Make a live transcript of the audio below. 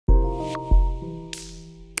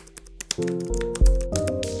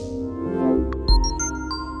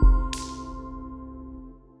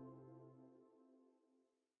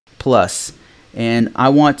plus, and I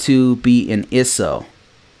want to be an ISSO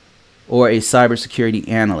or a cybersecurity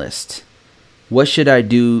analyst. What should I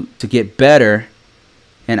do to get better?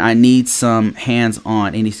 And I need some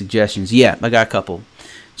hands-on. Any suggestions? Yeah, I got a couple.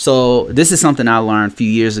 So this is something I learned a few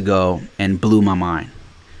years ago and blew my mind.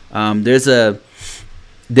 There's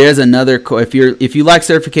another, if you like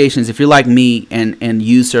certifications, if you're like me and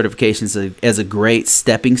use certifications as a great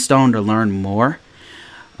stepping stone to learn more,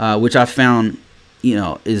 which I found,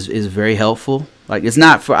 is very helpful. Like, it's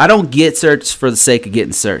not for, I don't get certs for the sake of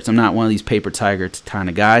getting certs. I'm not one of these paper tiger kind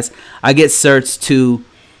of guys. I get certs to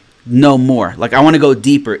know more. Like, I want to go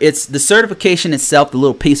deeper. It's the certification itself, the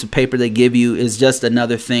little piece of paper they give you, is just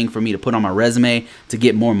another thing for me to put on my resume to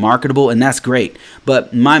get more marketable, and that's great.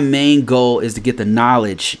 But my main goal is to get the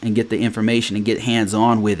knowledge and get the information and get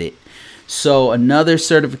hands-on with it. So another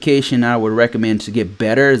certification I would recommend to get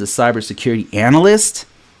better as a cybersecurity analyst.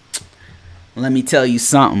 Let me tell you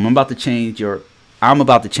something. I'm about to change your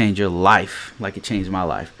life like it changed my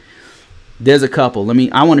life. There's a couple.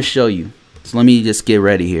 I want to show you. So let me just get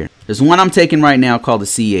ready here. There's one I'm taking right now called the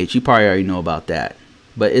CEH. You probably already know about that.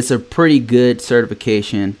 But it's a pretty good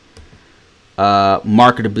certification for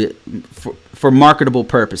marketable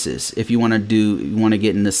purposes. If you want to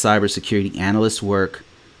get into cybersecurity analyst work,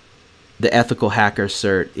 the ethical hacker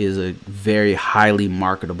cert is a very highly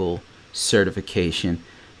marketable certification.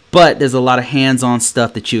 But there's a lot of hands-on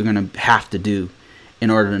stuff that you're going to have to do in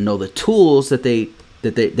order to know the tools that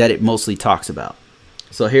it mostly talks about.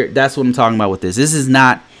 So here, that's what I'm talking about with this. This is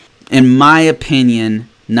not, in my opinion,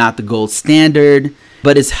 not the gold standard,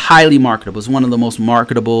 but it's highly marketable. It's one of the most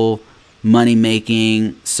marketable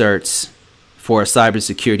money-making certs for a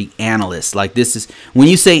cybersecurity analyst. Like, this is, when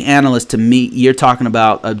you say analyst, to me, you're talking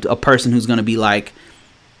about a person who's going to be like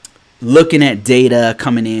looking at data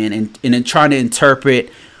coming in and then trying to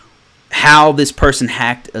interpret how this person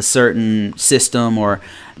hacked a certain system, or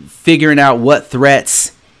figuring out what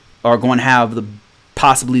threats are going to have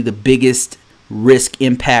possibly the biggest risk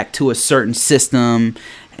impact to a certain system.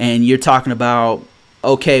 And you're talking about,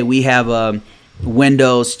 okay, we have a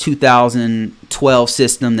Windows 2012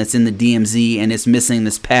 system that's in the DMZ and it's missing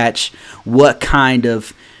this patch. What kind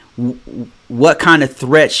of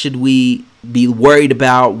threats should we be worried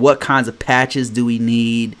about? What kinds of patches do we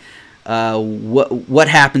need? What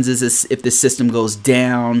happens if the system goes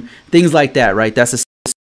down? Things like that, right? That's a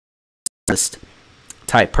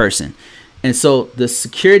type person. And so the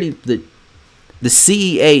security, the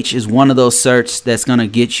CEH is one of those certs that's going to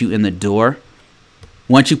get you in the door.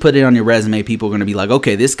 Once you put it on your resume, people are going to be like,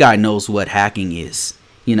 okay, this guy knows what hacking is,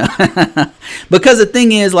 because the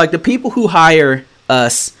thing is, like, the people who hire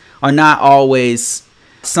us are not always,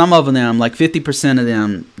 some of them, like 50% of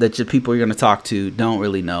them that your people you're going to talk to don't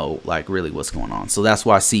really know, like, really what's going on. So that's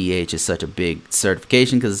why CEH is such a big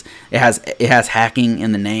certification, because it has hacking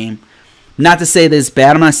in the name. Not to say that it's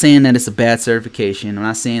bad. I'm not saying that it's a bad certification. I'm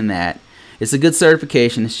not saying that. It's a good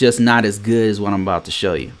certification. It's just not as good as what I'm about to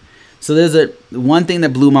show you. So there's one thing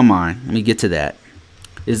that blew my mind. Let me get to that.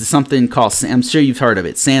 Is something called, I'm sure you've heard of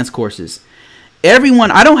it, ConvoCourses.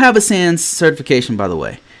 I don't have a SANS certification, by the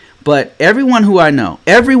way, but everyone who I know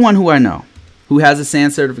who has a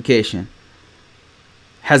SANS certification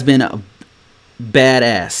has been a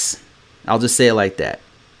badass. I'll just say it like that.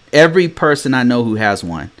 Every person I know who has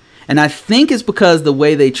one. And I think it's because the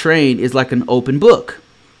way they train is like an open book.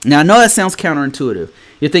 Now, I know that sounds counterintuitive.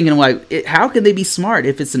 You're thinking, like, how can they be smart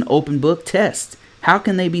if it's an open book test? How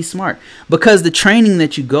can they be smart? Because the training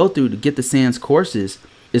that you go through to get the SANS courses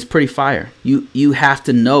is pretty fire. You have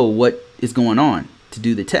to know what is going on to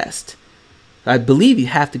do the test. I believe you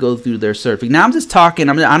have to go through their certificate. Now, I'm just talking.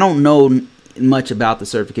 I don't know much about the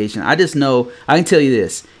certification. I just know, I can tell you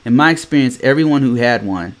this. In my experience, everyone who had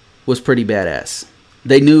one was pretty badass.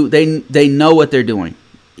 They know what they're doing.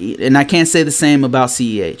 And I can't say the same about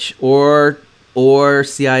CEH or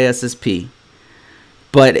CISSP.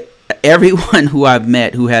 But everyone who I've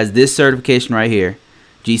met who has this certification right here,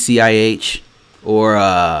 GCIH, or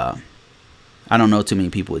I don't know too many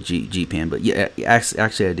people with GPN, but yeah,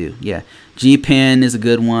 actually I do. Yeah, GPN is a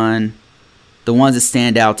good one. The ones that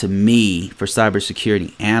stand out to me for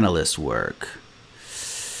cybersecurity analyst work.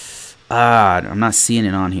 I'm not seeing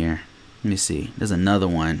it on here. Let me see. There's another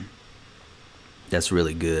one that's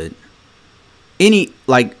really good. A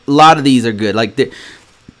lot of these are good. Like,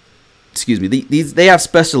 excuse me, they have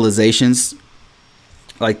specializations.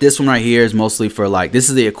 Like, this one right here is mostly for, like, this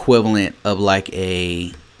is the equivalent of like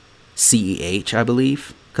a CEH, I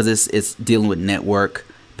believe, because it's dealing with network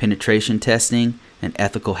penetration testing and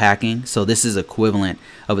ethical hacking. So this is equivalent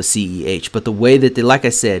of a CEH. But the way that like I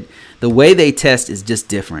said, the way they test is just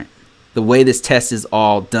different. The way this test is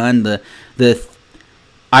all done, the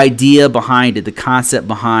idea behind it, the concept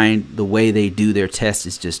behind the way they do their test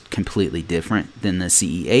is just completely different than the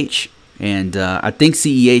CEH. And I think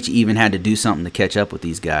CEH even had to do something to catch up with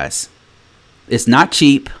these guys. It's not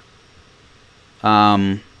cheap.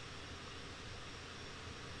 And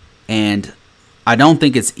I don't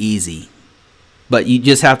think it's easy. But you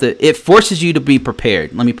just have to, it forces you to be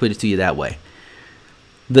prepared. Let me put it to you that way.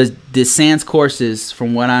 The SANS courses,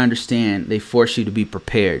 from what I understand, they force you to be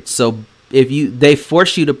prepared. So they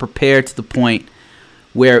force you to prepare to the point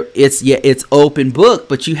where it's open book,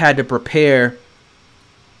 but you had to prepare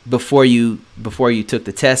before you took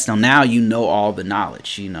the test. Now you know all the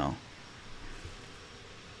knowledge, you know.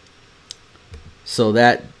 So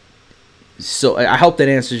I hope that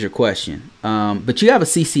answers your question. But you have a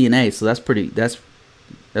CCNA, so that's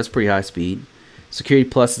pretty high speed. Security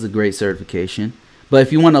Plus is a great certification. But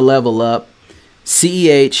if you want to level up,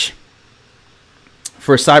 CEH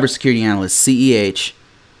for cybersecurity analysts, CEH,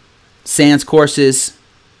 SANS courses,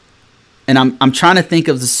 and I'm trying to think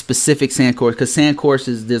of the specific SANS course, because SANS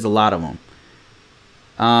courses, there's a lot of them.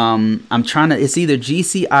 It's either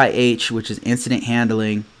GCIH, which is incident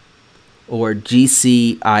handling, or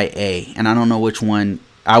GCIA, and I don't know which one.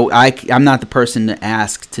 I'm not the person to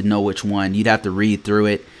ask to know which one. You'd have to read through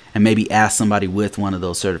it and maybe ask somebody with one of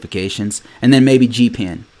those certifications, and then maybe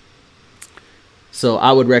GPIN. So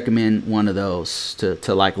I would recommend one of those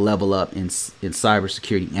to like level up in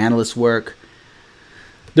cybersecurity analyst work.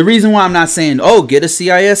 The reason why I'm not saying, oh, get a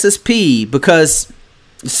CISSP, because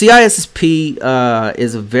CISSP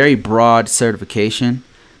is a very broad certification.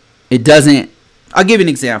 It doesn't, I'll give you an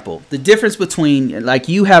example. The difference between, like,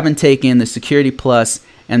 you haven't taken the Security Plus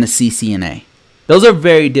and the CCNA. Those are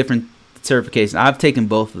very different certifications. I've taken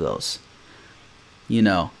both of those, you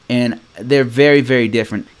know, and they're very, very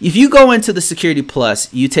different. If you go into the Security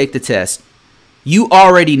Plus, you take the test, you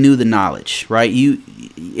already knew the knowledge, right?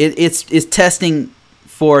 It's testing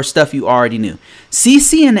for stuff you already knew.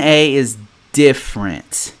 CCNA is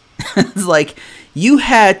different. It's like you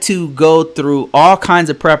had to go through all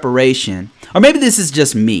kinds of preparation, or maybe this is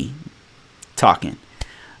just me talking.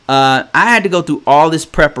 I had to go through all this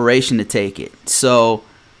preparation to take it. So,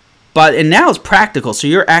 and now it's practical. So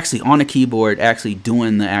you're actually on a keyboard, actually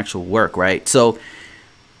doing the actual work, right? So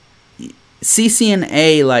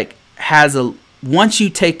CCNA like once you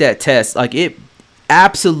take that test, like it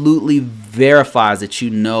absolutely verifies that you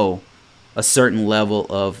know a certain level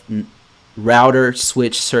of router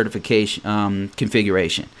switch certification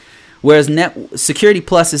configuration, whereas Security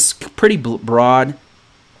Plus is pretty broad,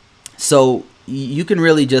 so you can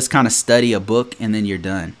really just kind of study a book and then you're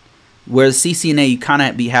done. Whereas CCNA, you kind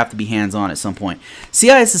of have to be hands-on at some point.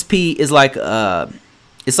 CISSP is like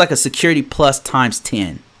it's like a Security Plus times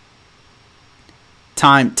 10.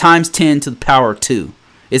 Times 10 to the power 2.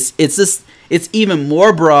 It's even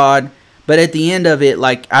more broad, but at the end of it,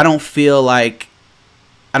 like, I don't feel like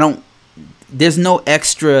there's no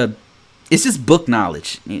extra. It's just book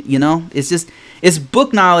knowledge, you know. It's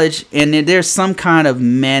book knowledge, and there's some kind of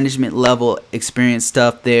management level experience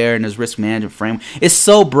stuff there, and there's risk management framework. It's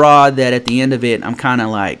so broad that at the end of it, I'm kind of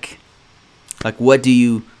like what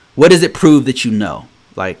does it prove that you know?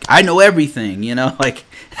 Like, I know everything, you know, like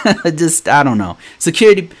just, I don't know.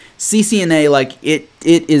 Security CCNA, like it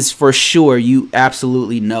is for sure. You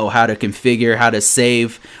absolutely know how to configure, how to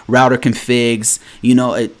save router configs, you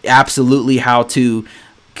know, absolutely how to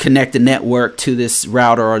connect the network to this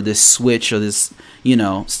router or this switch or this, you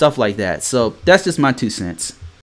know, stuff like that. So that's just my 2 cents.